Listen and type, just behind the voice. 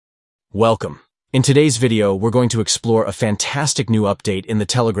Welcome. In today's video, we're going to explore a fantastic new update in the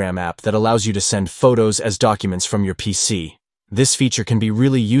Telegram app that allows you to send photos as documents from your PC. This feature can be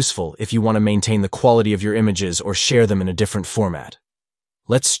really useful if you want to maintain the quality of your images or share them in a different format.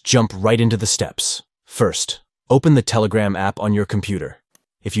 Let's jump right into the steps. First, open the Telegram app on your computer.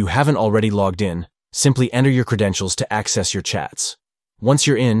 If you haven't already logged in, simply enter your credentials to access your chats. Once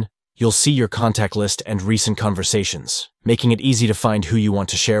you're in, you'll see your contact list and recent conversations, making it easy to find who you want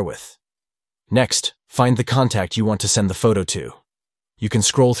to share with. Next, find the contact you want to send the photo to. You can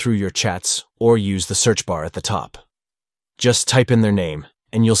scroll through your chats or use the search bar at the top. Just type in their name,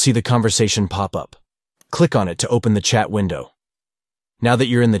 and you'll see the conversation pop up. Click on it to open the chat window. Now that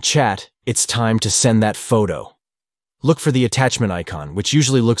you're in the chat, it's time to send that photo. Look for the attachment icon, which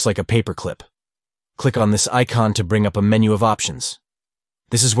usually looks like a paperclip. Click on this icon to bring up a menu of options.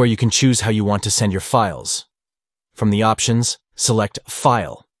 This is where you can choose how you want to send your files. From the options, select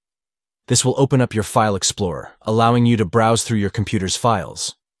File. This will open up your File Explorer, allowing you to browse through your computer's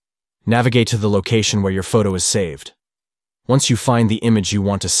files. Navigate to the location where your photo is saved. Once you find the image you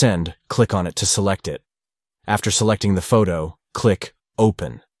want to send, click on it to select it. After selecting the photo, click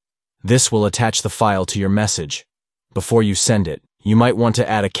Open. This will attach the file to your message. Before you send it, you might want to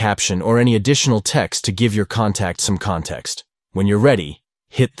add a caption or any additional text to give your contact some context. When you're ready,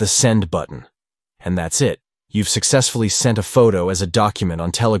 hit the Send button. And that's it. You've successfully sent a photo as a document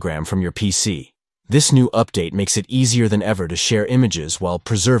on Telegram from your PC. This new update makes it easier than ever to share images while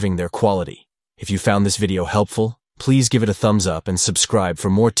preserving their quality. If you found this video helpful, please give it a thumbs up and subscribe for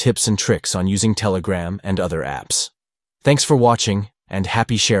more tips and tricks on using Telegram and other apps. Thanks for watching, and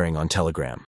happy sharing on Telegram.